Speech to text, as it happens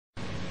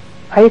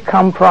I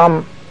come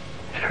from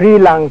Sri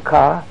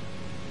Lanka,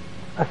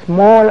 a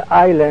small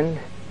island,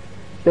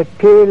 the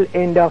tail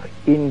end of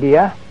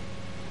India.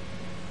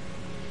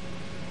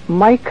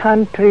 My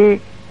country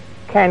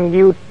can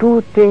give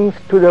two things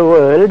to the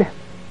world.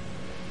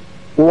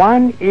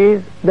 One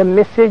is the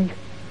message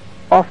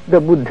of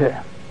the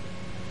Buddha,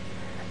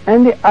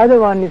 and the other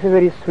one is a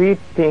very sweet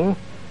thing,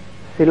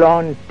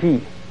 Ceylon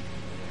tea.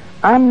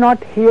 I am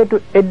not here to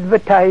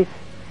advertise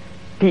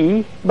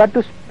tea, but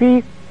to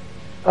speak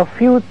a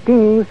few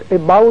things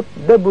about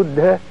the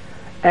Buddha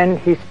and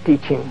his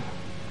teaching.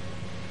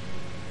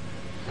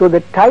 So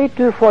the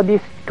title for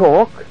this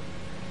talk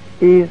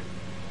is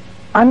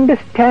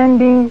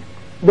Understanding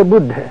the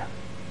Buddha.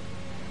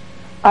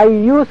 I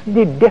use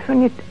the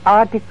definite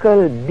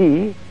article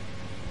the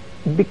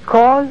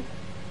because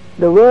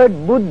the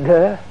word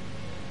Buddha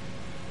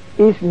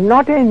is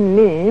not a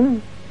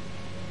name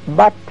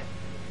but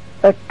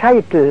a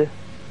title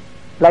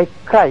like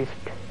Christ,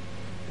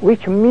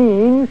 which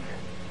means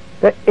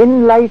the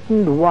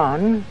enlightened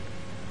one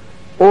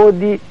or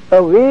the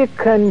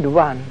awakened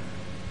one,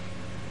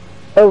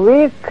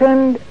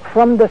 awakened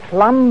from the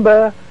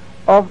slumber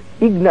of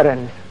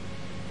ignorance.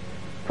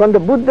 From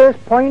the Buddha's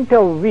point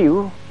of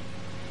view,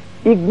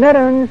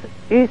 ignorance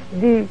is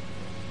the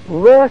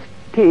worst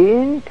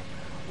taint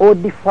or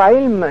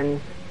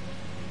defilement.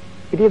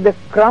 It is the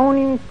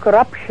crowning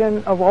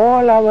corruption of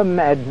all our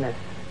madness.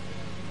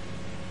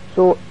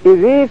 So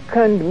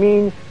awakened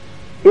means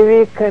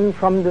awakened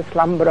from the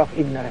slumber of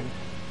ignorance.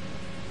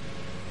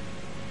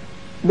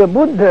 The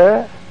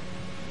Buddha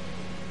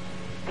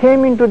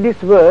came into this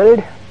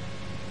world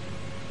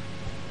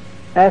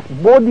as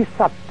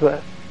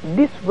Bodhisattva.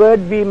 This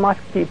word we must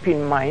keep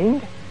in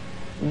mind.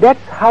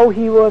 That's how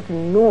he was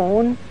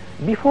known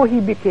before he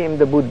became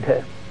the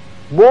Buddha.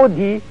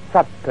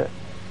 Bodhisattva.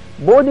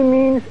 Bodhi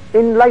means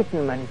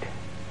enlightenment.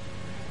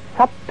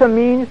 Sattva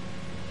means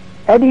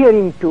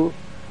adhering to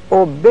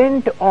or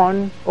bent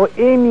on or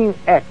aiming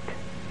at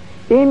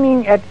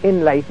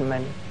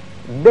enlightenment,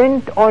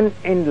 bent on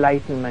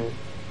enlightenment.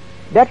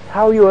 That's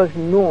how he was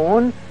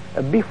known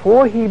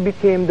before he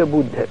became the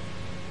Buddha.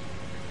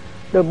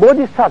 The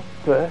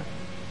Bodhisattva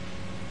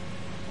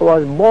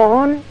was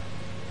born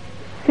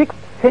 6th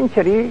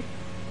century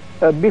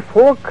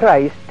before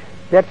Christ.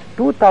 That's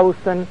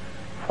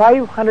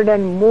 2,500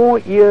 and more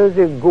years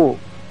ago.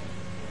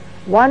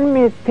 One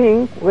may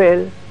think,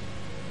 well,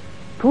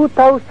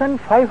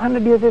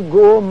 2,500 years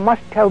ago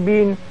must have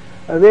been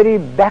a very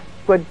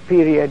backward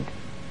period,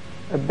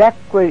 a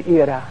backward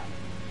era.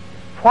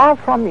 Far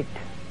from it.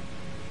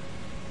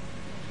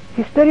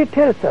 History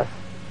tells us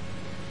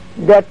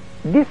that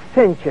this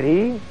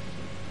century,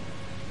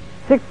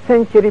 6th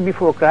century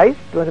before Christ,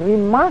 was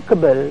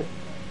remarkable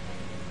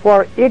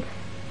for its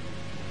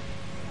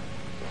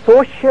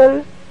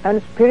social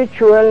and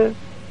spiritual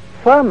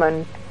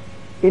ferment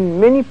in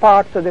many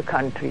parts of the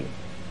country.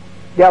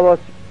 There was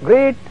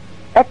great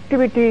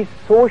activities,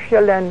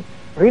 social and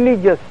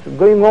religious,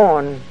 going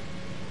on.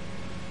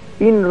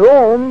 In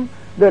Rome,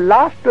 the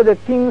last of the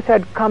kings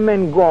had come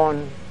and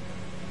gone.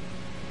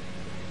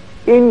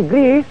 In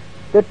Greece,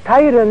 the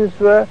tyrants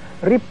were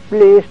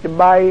replaced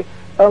by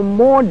a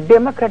more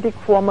democratic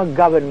form of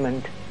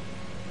government.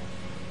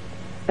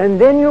 And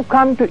then you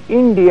come to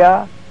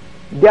India,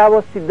 there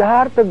was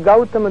Siddhartha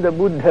Gautama the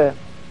Buddha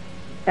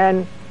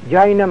and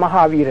Jaina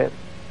Mahavira.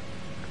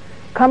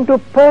 Come to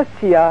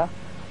Persia,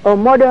 or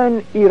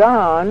modern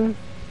Iran,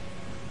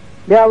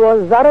 there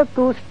was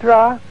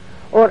Zarathustra,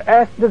 or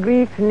as the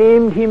Greeks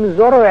named him,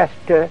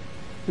 Zoroaster,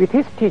 with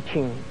his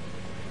teaching.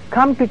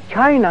 Come to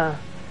China,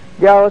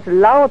 there was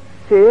Lao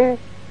Tse,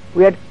 who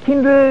had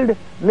kindled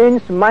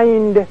men's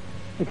mind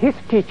with his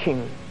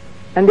teaching.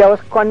 And there was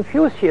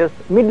Confucius,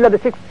 middle of the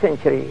 6th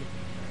century.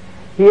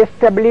 He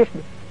established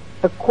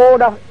a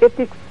code of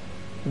ethics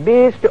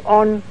based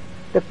on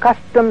the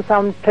customs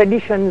and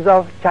traditions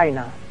of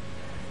China.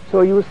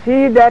 So you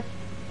see that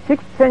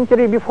 6th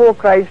century before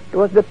Christ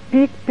was the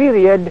peak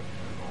period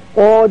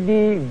or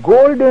the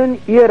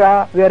golden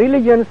era where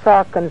religions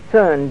are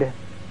concerned.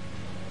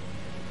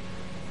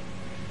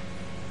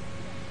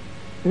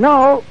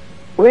 Now,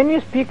 when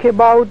you speak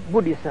about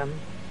Buddhism,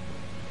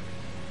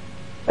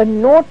 a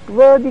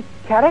noteworthy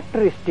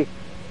characteristic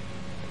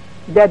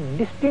that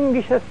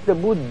distinguishes the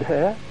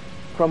Buddha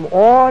from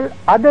all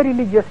other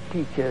religious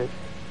teachers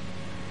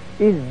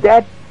is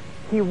that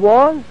he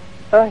was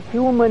a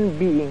human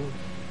being,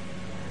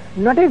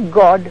 not a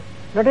god,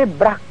 not a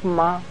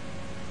Brahma,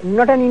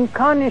 not an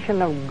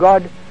incarnation of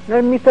God, not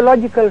a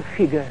mythological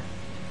figure.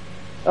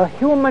 A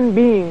human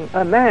being,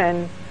 a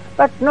man,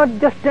 but not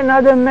just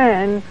another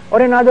man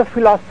or another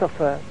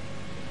philosopher.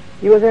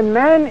 He was a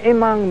man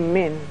among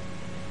men.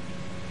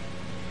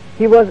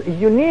 He was a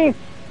unique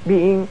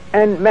being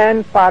and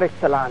man par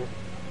excellence.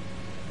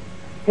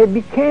 He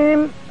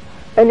became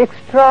an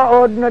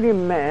extraordinary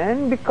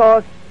man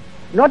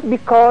not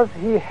because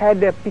he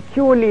had a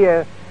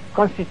peculiar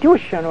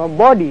constitution or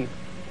body.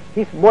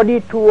 His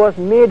body too was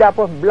made up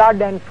of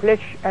blood and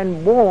flesh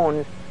and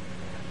bones.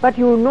 But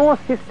you know,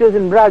 sisters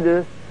and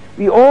brothers,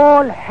 we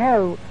all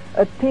have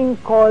a thing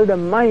called the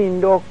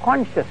mind or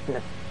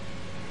consciousness.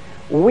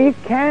 We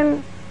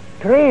can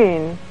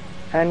train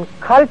and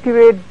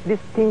cultivate this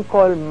thing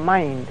called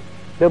mind.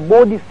 The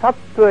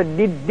Bodhisattva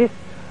did this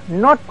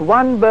not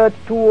one birth,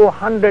 2 or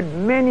 100,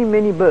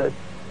 many births.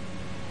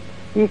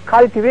 He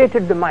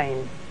cultivated the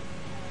mind,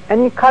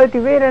 and he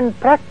cultivated and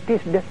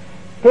practiced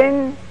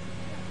 10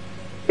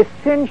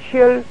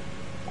 essential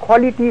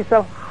qualities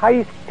of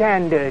high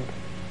standard.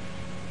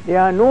 They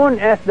are known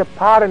as the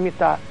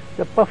paramita,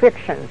 the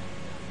perfections: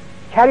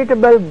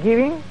 charitable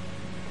giving,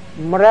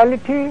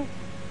 morality,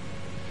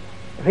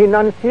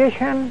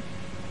 renunciation,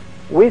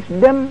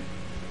 wisdom,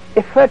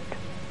 effort,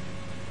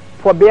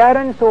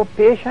 forbearance or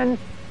patience,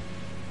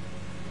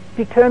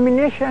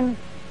 determination,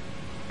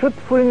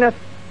 truthfulness,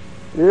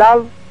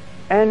 love,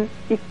 and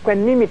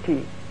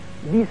equanimity.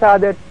 These are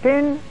the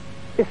 10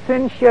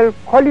 essential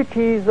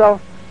qualities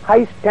of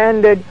high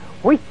standard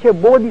which a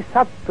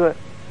bodhisattva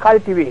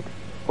cultivates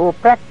or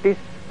practice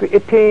to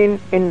attain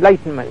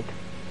enlightenment.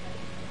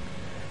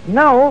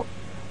 Now,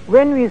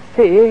 when we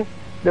say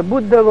the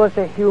Buddha was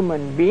a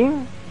human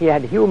being, he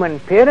had human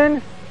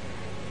parents,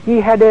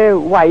 he had a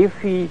wife,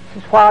 his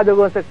father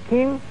was a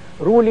king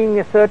ruling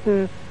a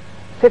certain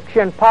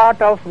section,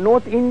 part of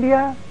North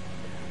India,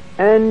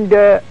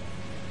 and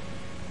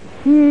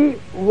he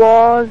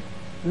was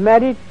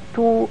married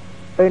to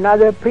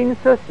another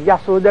princess,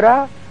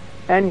 Yasodhara,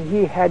 and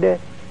he had a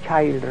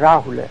child,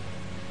 Rahula.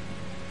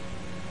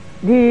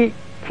 The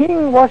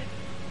king was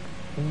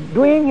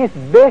doing his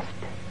best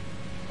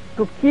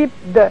to keep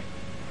the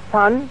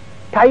son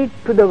tied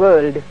to the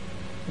world,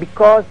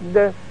 because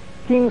the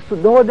King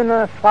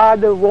Suddhodana's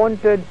father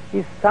wanted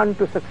his son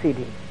to succeed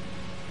him.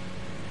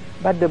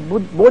 But the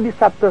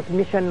Bodhisattva's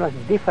mission was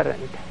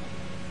different.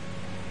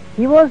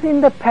 He was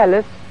in the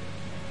palace,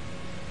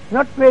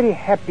 not very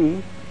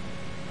happy.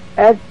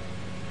 As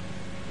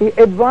he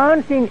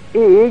advanced in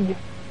age,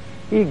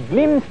 he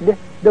glimpsed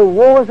the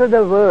woes of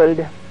the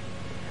world,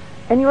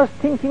 and he was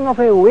thinking of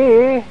a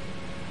way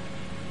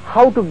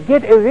how to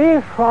get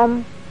away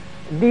from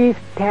these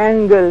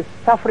tangles,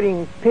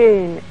 suffering,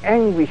 pain,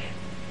 anguish.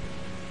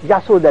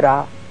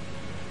 Yasodhara,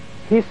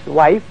 his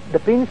wife, the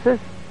princess,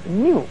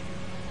 knew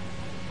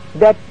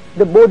that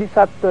the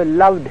Bodhisattva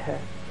loved her.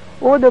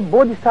 Oh, the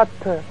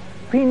Bodhisattva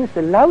prince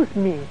loves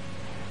me,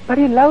 but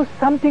he loves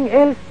something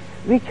else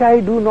which I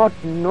do not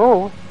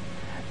know,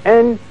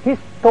 and his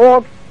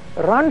thoughts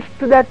runs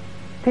to that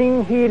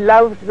thing he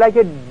loves like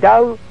a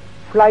dove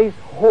flies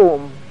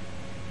home.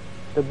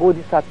 The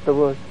Bodhisattva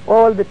was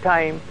all the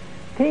time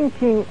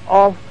thinking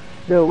of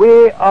the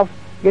way of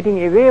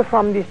getting away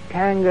from these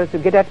tangles to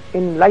get at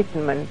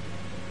enlightenment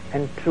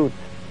and truth.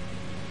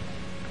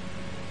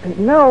 And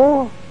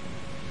now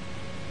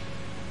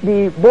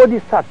the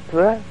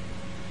Bodhisattva,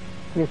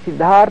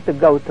 Siddhartha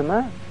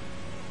Gautama,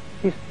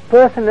 his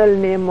personal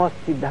name was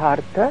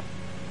Siddhartha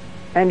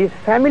and his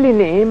family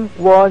name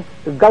was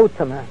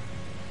Gautama.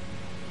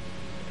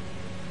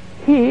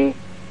 He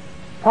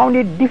found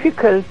it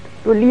difficult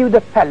to leave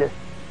the palace.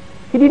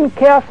 He didn't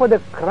care for the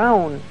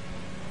crown.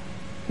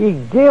 He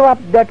gave up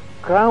that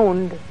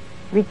crown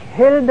which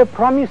held the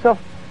promise of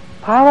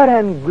power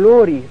and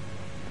glory.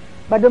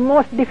 But the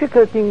most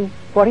difficult thing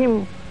for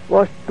him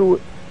was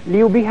to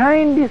leave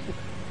behind his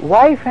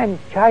wife and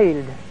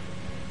child.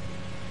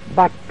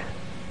 But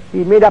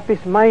he made up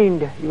his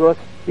mind. He was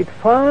with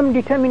firm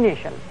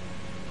determination.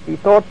 He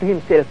thought to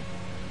himself,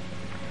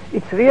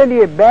 it's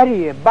really a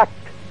barrier, but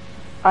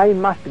I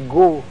must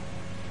go.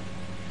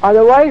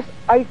 Otherwise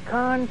I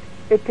can't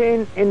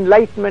attain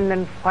enlightenment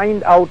and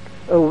find out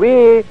a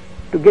way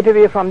to get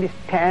away from these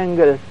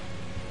tangles.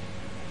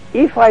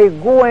 If I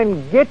go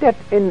and get at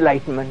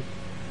enlightenment,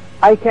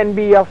 I can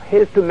be of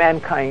help to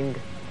mankind,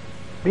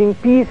 bring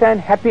peace and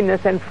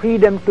happiness and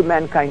freedom to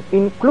mankind,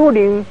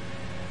 including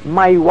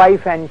my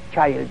wife and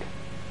child.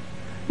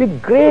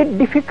 With great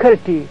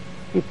difficulty,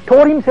 he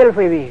tore himself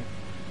away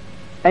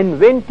and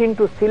went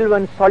into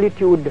sylvan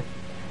solitude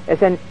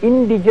as an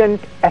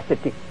indigent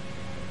ascetic.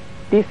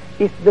 This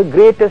is the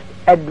greatest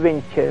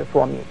adventure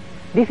for me.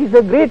 This is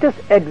the greatest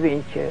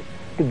adventure,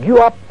 to give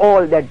up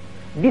all that,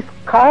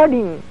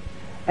 discarding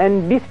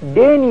and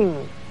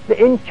disdaining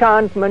the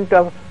enchantment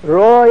of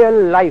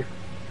royal life.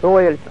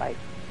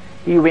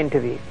 He went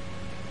away.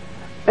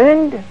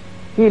 And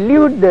he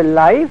lived the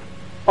life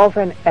of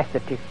an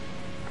ascetic.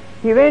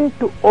 He went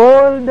to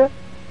all the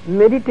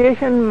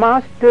meditation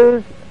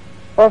masters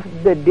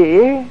of the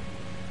day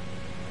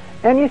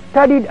and he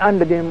studied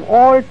under them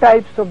all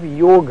types of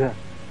yoga.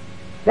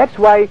 That's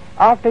why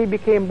after he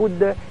became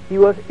Buddha, he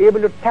was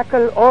able to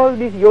tackle all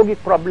these yogic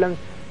problems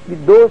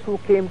with those who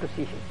came to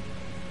see him.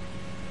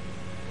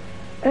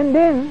 And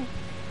then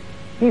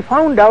he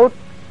found out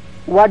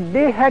what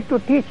they had to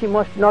teach him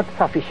was not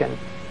sufficient.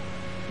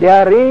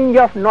 Their range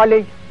of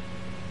knowledge,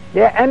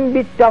 their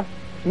ambit of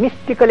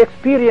mystical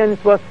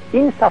experience was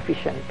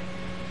insufficient.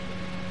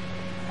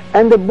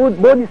 And the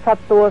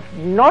Bodhisattva was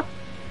not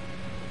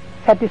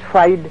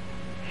satisfied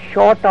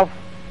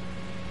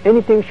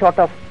anything short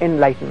of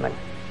enlightenment.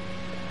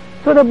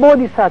 So the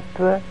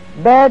Bodhisattva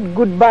bade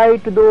goodbye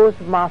to those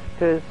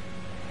masters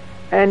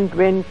and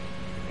went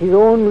his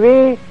own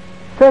way,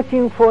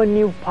 searching for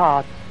new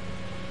paths.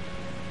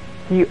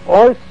 He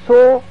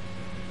also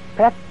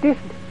practiced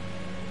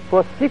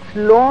for 6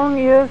 long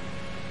years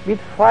with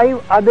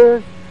 5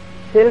 others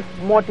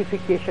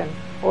self-mortification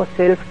or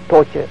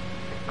self-torture.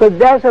 Because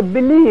there's a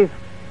belief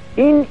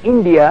in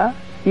India,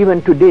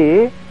 even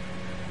today,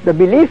 the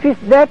belief is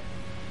that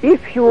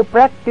if you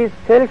practice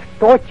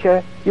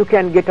self-torture, you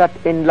can get at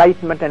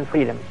enlightenment and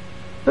freedom.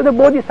 So the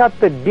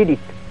Bodhisattva did it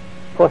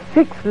for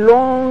 6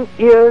 long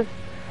years,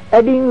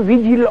 adding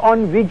vigil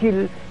on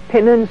vigil,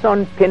 penance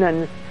on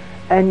penance,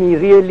 and he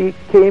really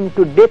came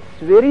to death's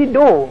very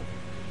door.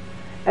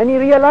 And he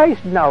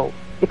realized now,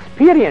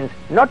 experienced,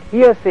 not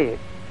hearsay,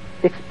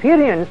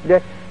 experienced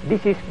that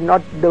this is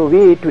not the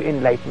way to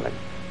enlightenment.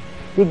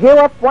 He gave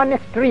up one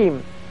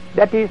extreme,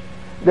 that is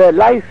the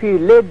life he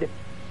led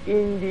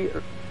in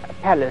the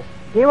palace,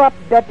 gave up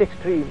that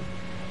extreme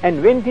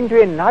and went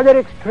into another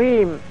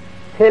extreme,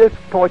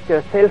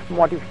 self-torture,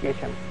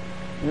 self-mortification.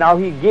 Now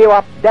he gave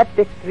up that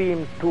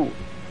extreme too.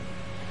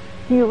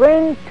 He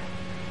went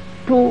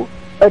to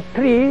a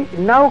tree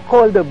now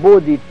called the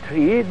Bodhi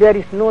tree. There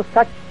is no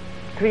such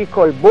tree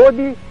called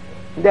Bodhi.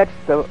 That's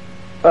the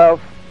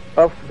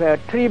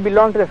tree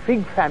belonging to the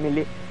fig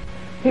family.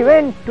 He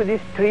went to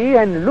this tree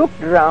and looked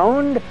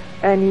round,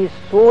 and he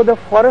saw the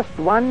forest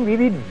one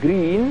vivid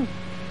green,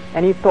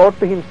 and he thought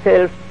to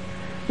himself,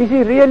 this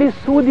is really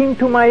soothing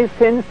to my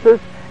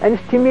senses and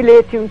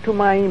stimulating to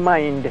my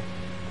mind.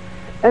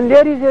 And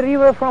there is a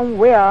river from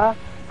where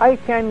I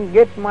can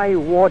get my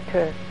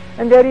water,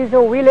 and there is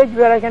a village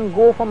where I can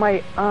go for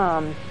my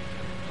alms.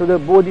 So the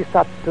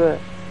Bodhisattva,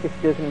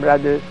 sisters and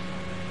brothers,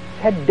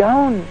 sat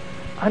down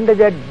under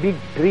that big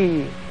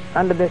tree,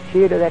 under the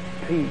shade of that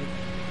tree,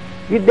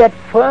 with that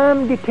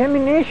firm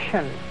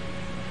determination,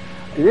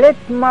 let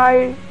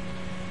my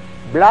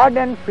blood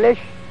and flesh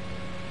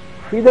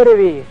wither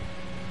away,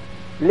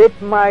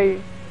 let my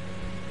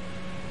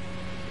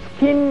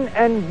skin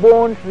and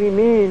bones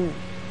remain,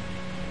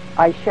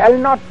 I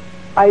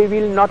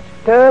will not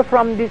stir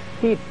from this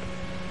seat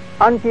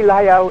until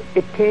I have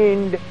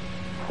attained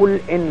full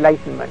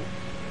enlightenment.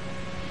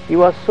 He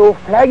was so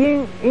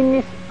unflagging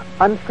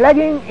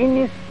in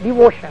his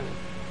devotion,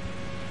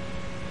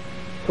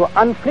 so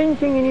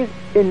unflinching in his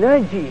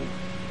energy,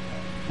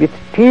 with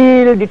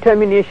steel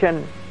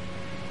determination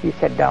he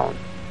sat down.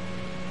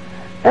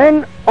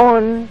 And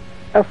on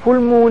a full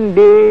moon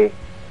day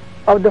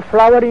of the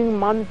flowering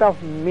month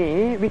of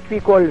May, which we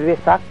call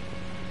Vesak,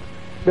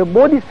 the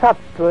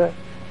Bodhisattva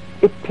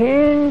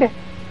attained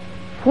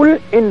full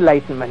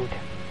enlightenment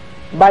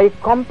by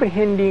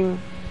comprehending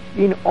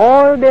in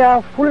all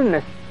their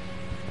fullness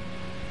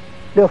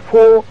the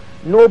 4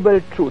 noble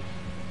truths.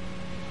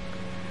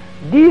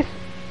 These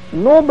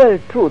noble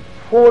truths,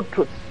 4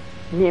 truths,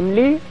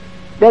 namely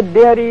that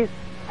there is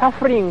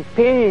suffering,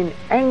 pain,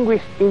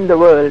 anguish in the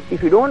world.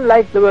 If you don't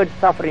like the word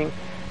suffering,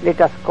 let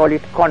us call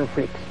it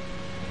conflicts.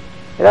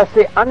 Let us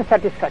say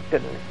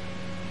unsatisfactoriness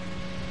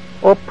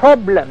or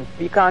problems.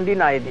 We can't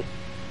deny this.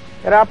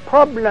 There are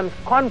problems,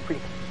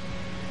 conflicts.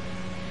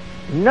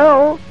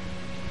 Now,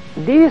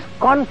 these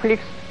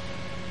conflicts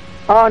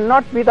are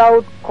not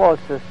without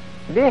causes.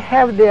 They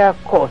have their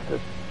causes.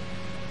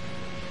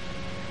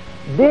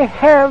 They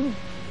have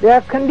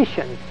their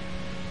conditions.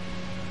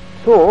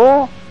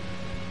 So,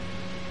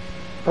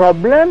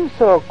 problems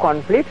or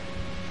conflicts,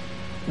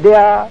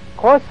 their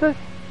causes,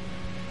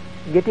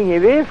 getting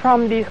away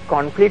from these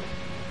conflicts,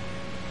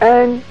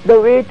 and the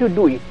way to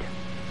do it.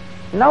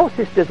 Now,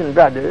 sisters and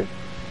brothers,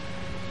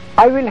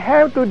 I will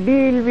have to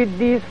deal with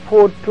these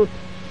 4 truths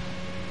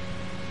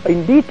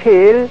in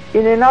detail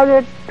in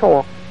another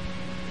talk.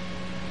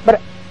 But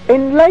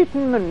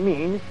enlightenment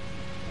means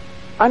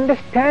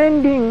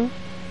understanding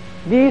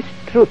these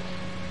truths.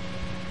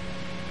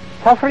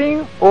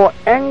 Suffering or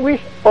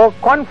anguish or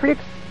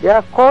conflicts,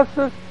 their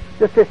causes,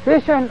 the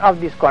cessation of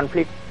these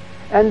conflicts,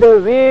 and the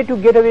way to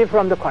get away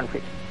from the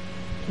conflicts.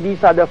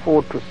 These are the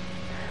 4 truths.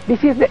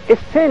 This is the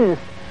essence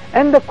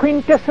and the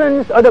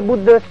quintessence of the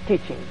Buddha's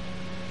teaching.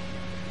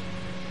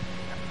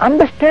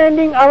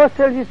 Understanding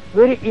ourselves is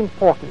very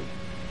important.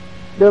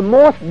 The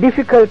most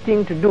difficult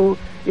thing to do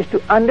is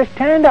to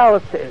understand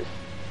ourselves.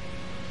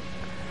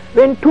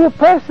 When 2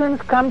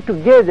 persons come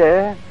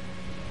together,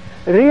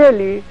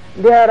 really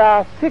there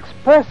are 6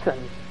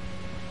 persons,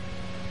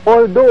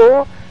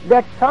 although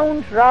that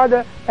sounds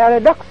rather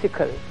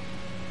paradoxical.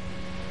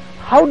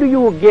 How do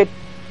you get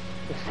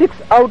 6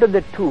 out of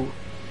the 2?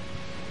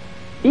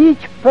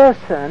 Each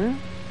person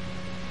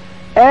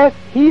as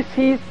he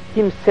sees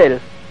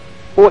himself,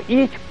 or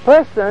each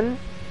person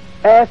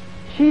as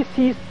she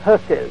sees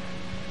herself.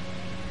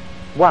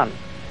 1.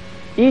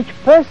 Each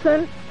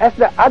person as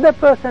the other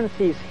person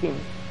sees him,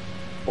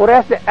 or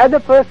as the other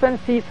person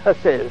sees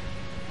herself.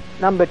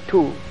 Number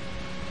 2.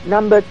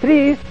 Number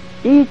 3 is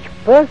each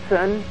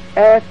person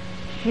as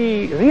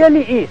she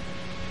really is,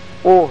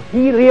 or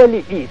he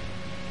really is.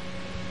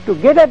 To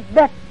get at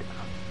that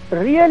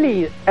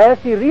really as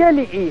he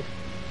really is,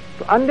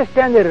 to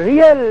understand the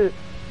real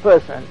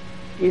person,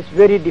 is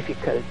very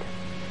difficult.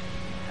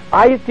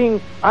 I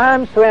think I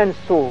am so and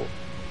so,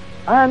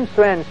 I am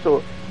so and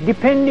so,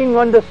 depending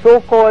on the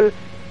so-called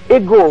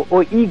ego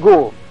or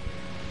ego.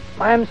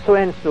 I am so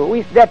and so. Who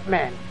is that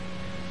man?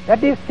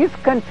 That is his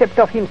concept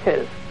of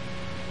himself.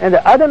 And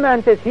the other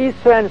man says he is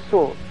so and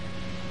so.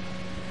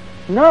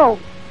 Now,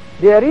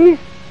 there is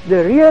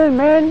the real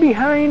man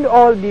behind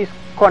all these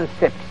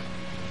concepts.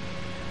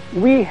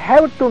 We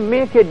have to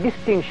make a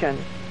distinction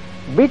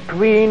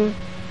between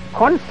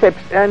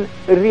concepts and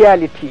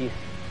realities.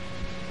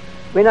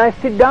 When I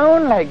sit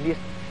down like this,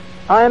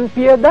 I am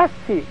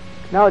Piyadassi.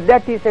 Now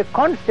that is a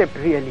concept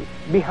really.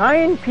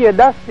 Behind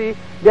Piyadassi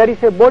there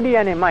is a body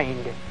and a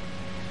mind.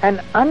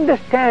 And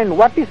understand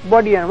what is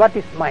body and what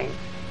is mind.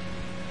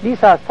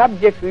 These are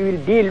subjects we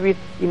will deal with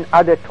in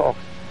other talks.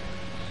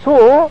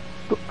 So,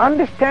 to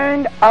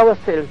understand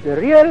ourselves, the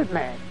real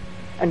man,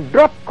 and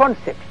drop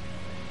concepts.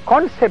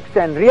 Concepts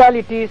and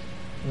realities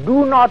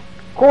do not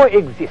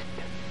coexist.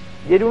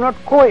 They do not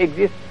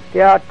coexist.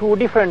 They are two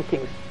different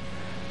things.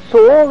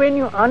 So when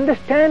you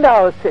understand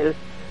ourselves,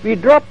 we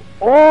drop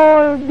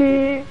all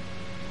the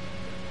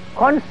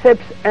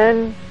concepts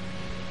and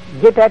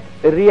get at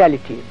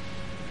reality.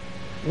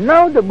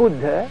 Now the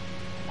Buddha,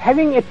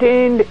 having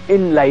attained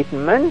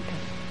enlightenment,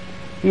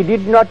 he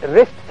did not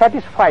rest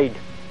satisfied.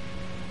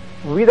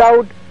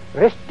 Without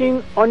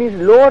resting on his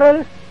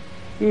laurels,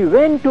 he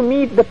went to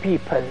meet the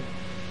people.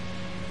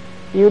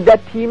 He knew that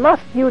he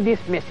must give this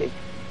message.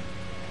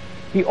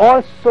 He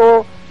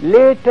also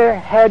later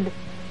had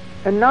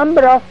a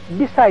number of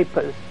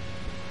disciples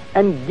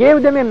and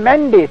gave them a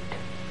mandate.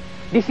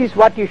 This is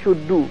what you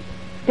should do.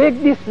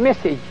 Take this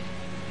message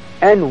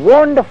and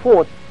wander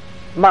forth,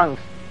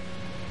 monks,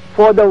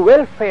 for the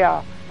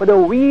welfare, for the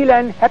weal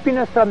and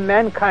happiness of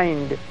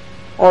mankind,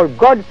 or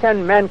gods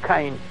and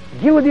mankind.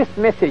 Give this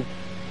message,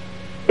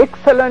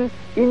 excellent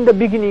in the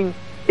beginning,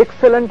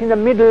 excellent in the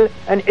middle,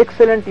 and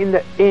excellent in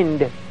the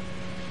end.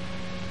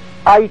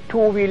 I too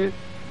will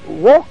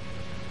walk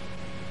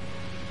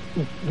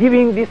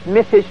giving this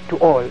message to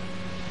all.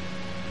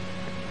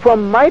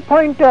 From my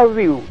point of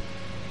view,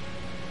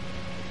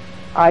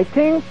 I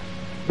think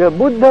the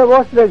Buddha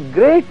was the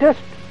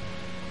greatest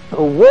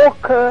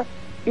walker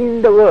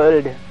in the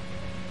world.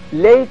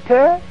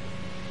 Later,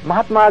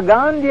 Mahatma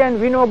Gandhi and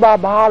Vinoba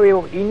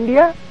Bhave of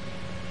India,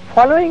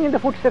 following in the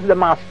footsteps of the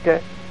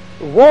Master,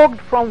 walked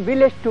from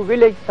village to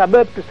village,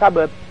 suburb to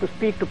suburb, to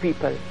speak to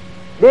people.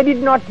 They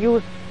did not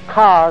use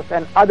cars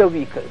and other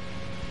vehicles.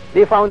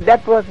 They found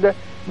that was the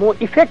more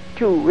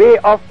effective way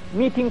of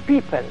meeting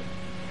people.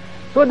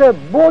 So the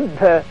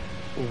Buddha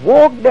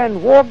walked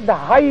and walked the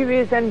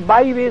highways and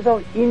byways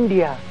of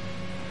India,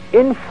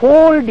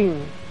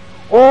 enfolding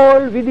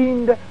all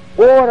within the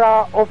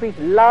aura of his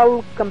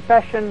love,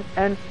 compassion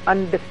and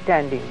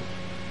understanding.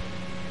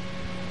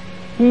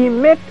 He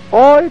met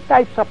all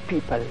types of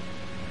people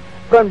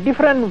from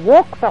different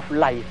walks of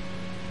life.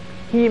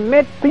 He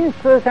met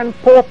princes and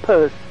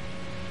paupers,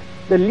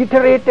 the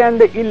literate and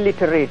the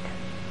illiterate,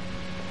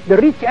 the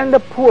rich and the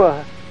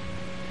poor,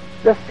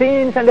 the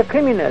saints and the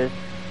criminals,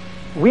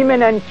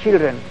 women and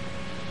children.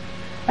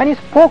 And he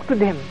spoke to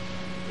them,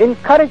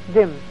 encouraged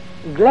them,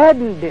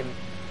 gladdened them.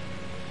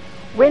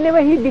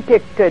 Whenever he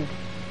detected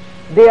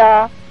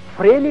their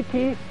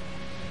frailties,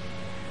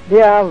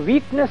 their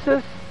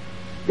weaknesses,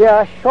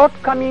 their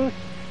shortcomings,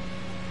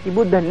 the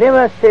Buddha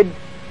never said,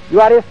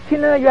 "You are a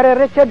sinner, you are a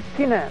wretched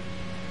sinner."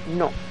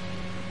 No.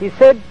 He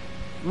said,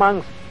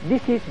 "Monks,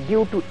 this is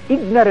due to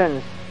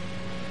ignorance.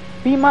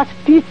 We must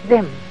teach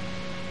them.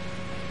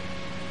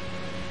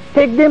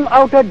 Take them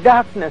out of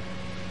darkness.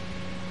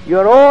 You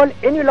are all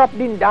enveloped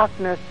in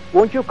darkness.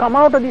 Won't you come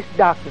out of this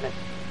darkness?"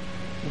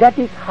 That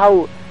is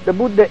how the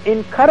Buddha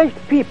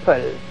encouraged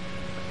people.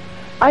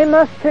 I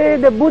must say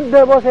the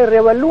Buddha was a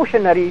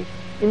revolutionary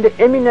in the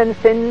eminent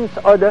sense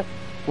of the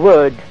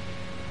word.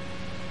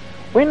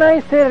 When I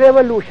say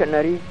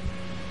revolutionary,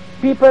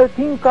 people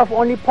think of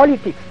only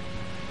politics,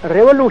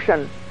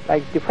 revolution,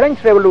 like the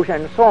French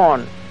Revolution and so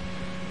on,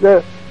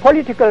 the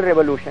political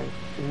revolution.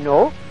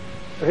 No,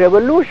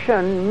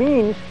 revolution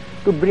means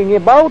to bring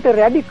about a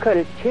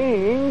radical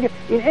change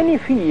in any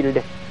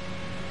field.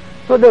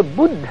 So the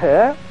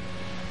Buddha,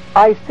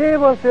 I say,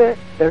 was a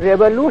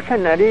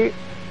revolutionary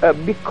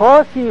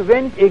because he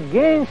went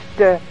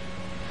against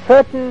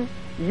certain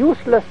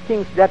useless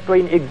things that were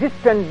in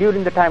existence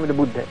during the time of the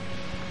Buddha.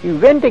 He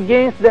went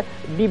against the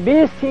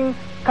debasing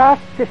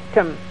caste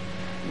system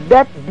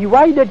that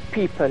divided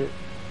people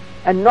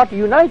and not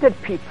united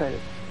people,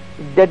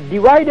 that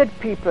divided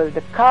people,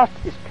 the caste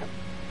system.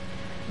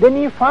 Then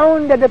he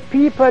found that the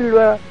people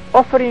were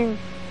offering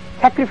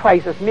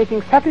sacrifices,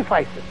 making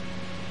sacrifices,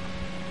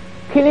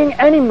 killing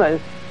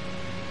animals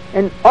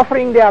and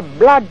offering their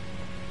blood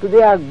to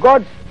their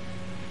gods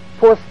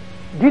for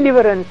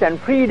deliverance and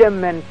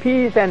freedom and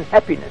peace and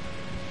happiness.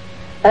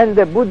 And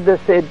the Buddha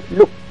said,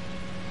 "Look,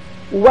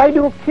 why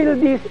do you kill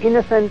these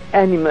innocent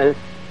animals?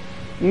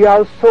 You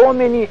have so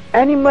many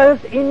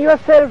animals in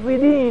yourself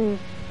within,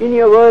 in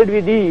your world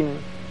within.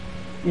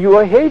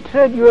 Your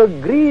hatred, your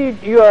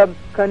greed, your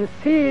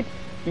conceit,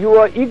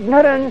 your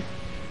ignorance,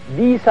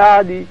 these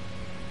are the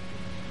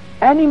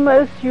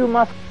animals you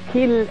must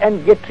kill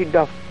and get rid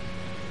of.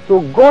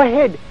 So go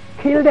ahead,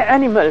 kill the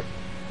animals.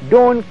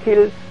 Don't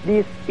kill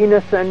these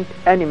innocent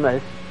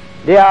animals.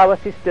 They are our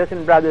sisters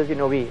and brothers in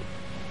a way.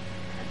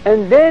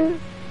 And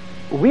then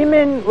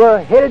women were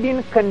held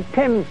in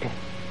contempt,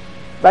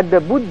 but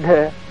the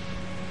Buddha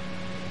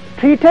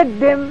treated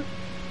them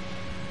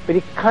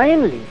very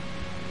kindly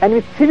and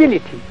with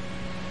civility,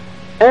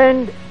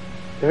 and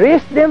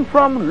raised them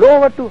from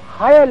lower to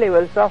higher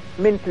levels of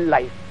mental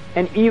life,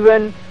 and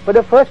even for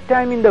the first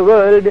time in the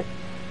world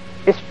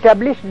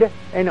established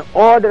an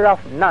order of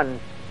nuns.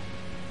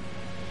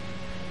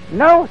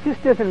 Now,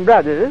 sisters and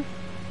brothers,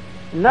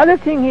 another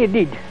thing he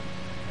did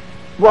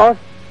was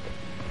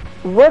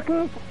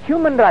working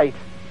human rights.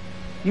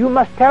 You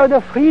must have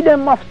the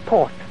freedom of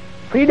thought,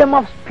 freedom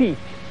of speech.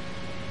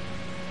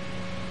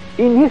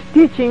 In his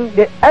teaching,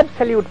 the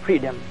absolute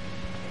freedom.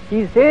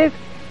 He says,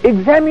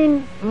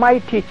 examine my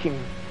teaching.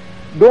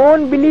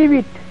 Don't believe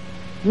it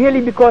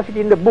merely because it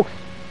is in the books,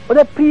 or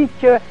the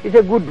preacher is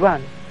a good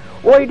one,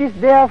 or it is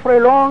there for a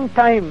long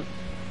time.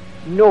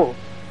 No.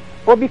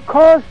 Or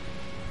because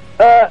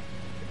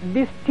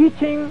this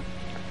teaching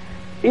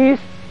is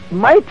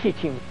my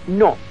teaching.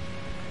 No.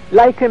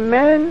 Like a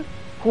man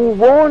who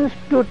wants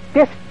to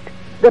test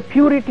the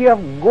purity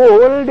of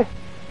gold,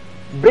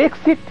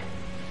 breaks it,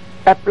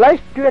 applies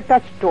to a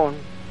touchstone,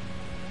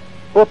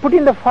 or put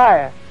in the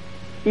fire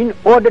in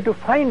order to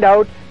find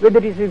out whether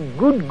it is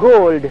good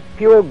gold,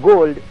 pure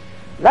gold.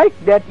 Like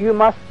that you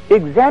must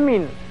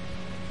examine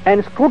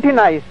and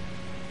scrutinize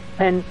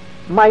and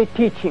my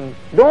teaching.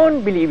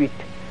 Don't believe it.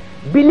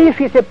 Belief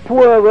is a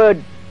poor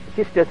word,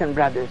 sisters and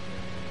brothers.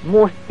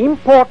 Most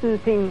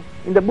important thing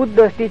in the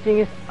Buddha's teaching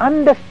is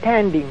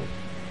understanding.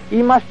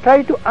 You must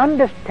try to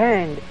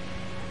understand,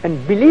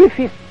 and belief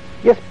is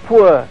just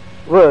poor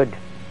word.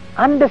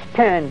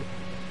 Understand,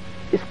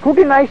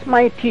 scrutinize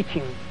my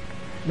teaching.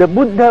 The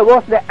Buddha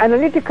was the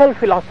analytical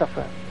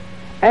philosopher,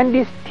 and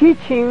is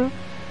teaching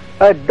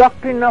a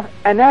doctrine of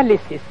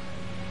analysis.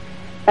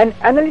 An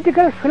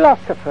analytical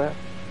philosopher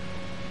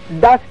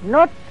does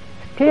not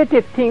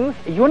state things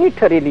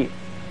unitarily,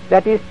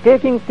 that is,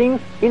 taking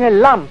things in a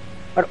lump,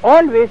 but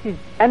always is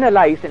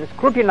analyze and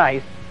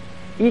scrutinize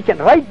each and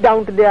right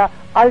down to their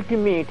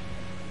ultimate,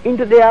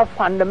 into their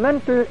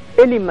fundamental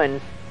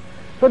elements.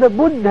 So the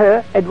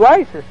Buddha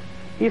advises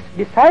his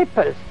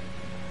disciples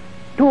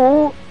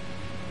to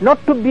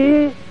not to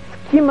be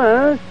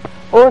skimmers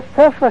or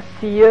surface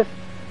seers,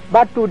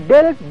 but to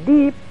delve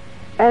deep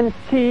and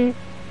see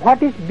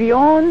what is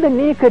beyond the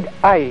naked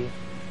eye.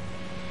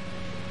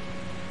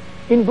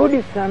 In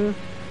Buddhism,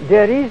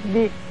 there is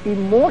the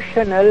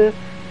emotional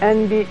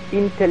and the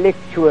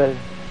intellectual.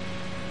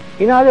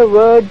 In other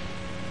words,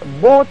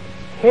 both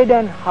head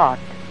and heart.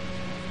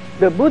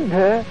 The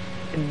Buddha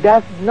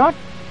does not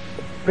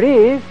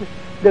praise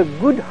the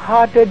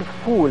good-hearted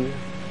fool.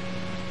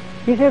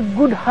 He is a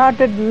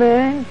good-hearted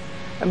man,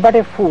 but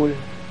a fool.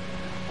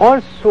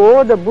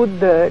 Also, the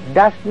Buddha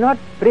does not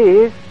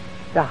praise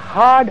the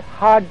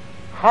hard-hearted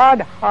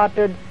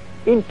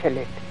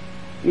intellect.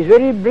 He is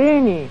very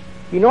brainy,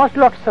 he knows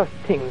lots of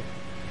things,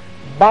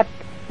 but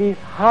he is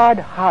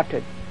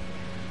hard-hearted.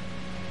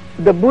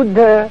 The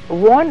Buddha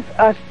wants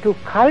us to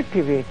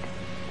cultivate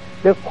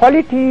the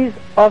qualities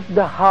of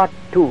the heart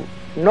too,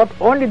 not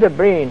only the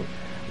brain,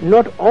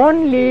 not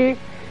only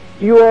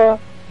your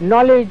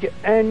knowledge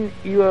and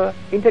your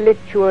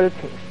intellectual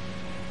things.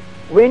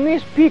 When we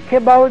speak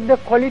about the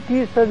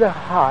qualities of the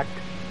heart,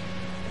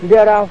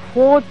 there are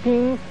 4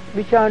 things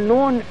which are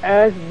known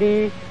as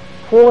the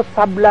 4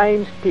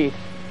 sublime states.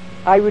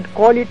 I would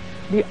call it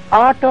the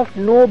art of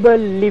noble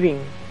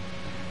living.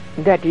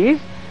 That is,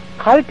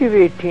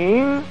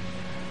 cultivating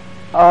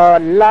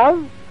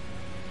love,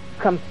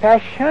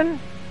 compassion,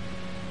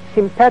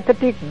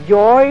 sympathetic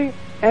joy,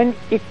 and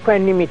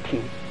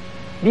equanimity.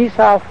 These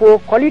are 4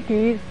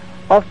 qualities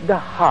of the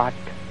heart.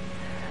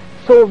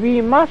 So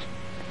we must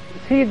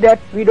see that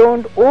we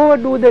don't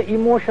overdo the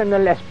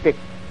emotional aspect,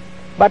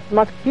 but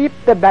must keep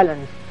the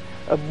balance,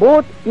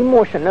 both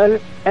emotional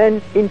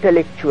and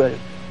intellectual.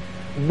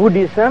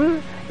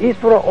 Buddhism is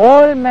for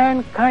all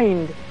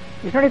mankind.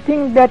 It's not a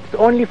thing that's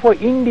only for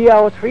India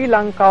or Sri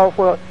Lanka or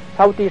for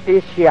Southeast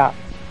Asia.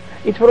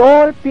 It's for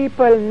all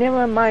people,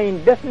 never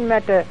mind, doesn't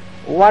matter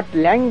what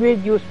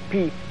language you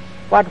speak,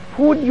 what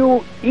food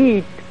you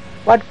eat,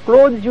 what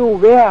clothes you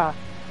wear,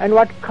 and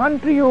what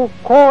country you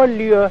call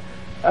your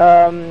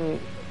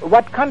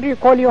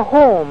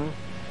home.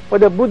 For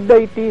the Buddha,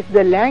 it is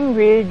the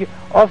language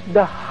of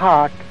the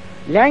heart,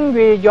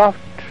 language of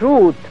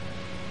truth,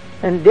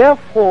 and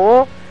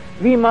therefore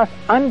we must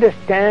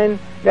understand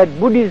that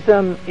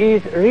Buddhism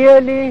is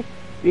really,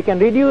 we can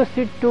reduce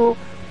it to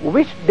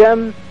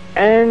wisdom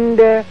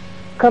and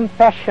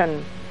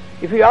compassion.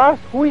 If you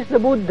ask who is the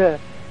Buddha,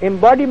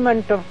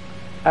 embodiment of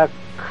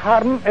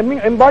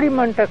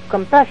embodiment of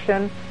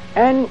compassion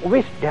and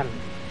wisdom.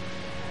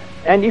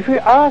 And if you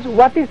ask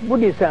what is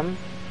Buddhism,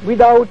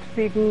 without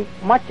speaking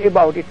much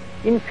about it,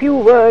 in few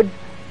words,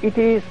 it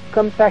is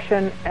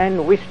compassion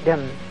and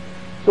wisdom.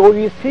 So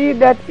we see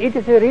that it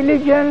is a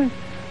religion,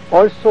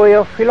 also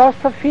a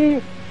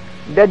philosophy.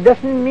 That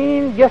doesn't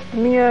mean just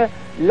mere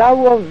love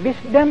of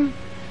wisdom,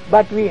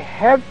 but we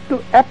have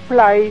to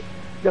apply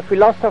the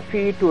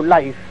philosophy to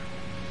life.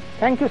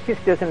 Thank you,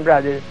 sisters and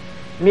brothers.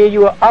 May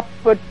your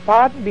upward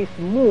path be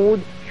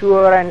smooth,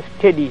 sure and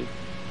steady.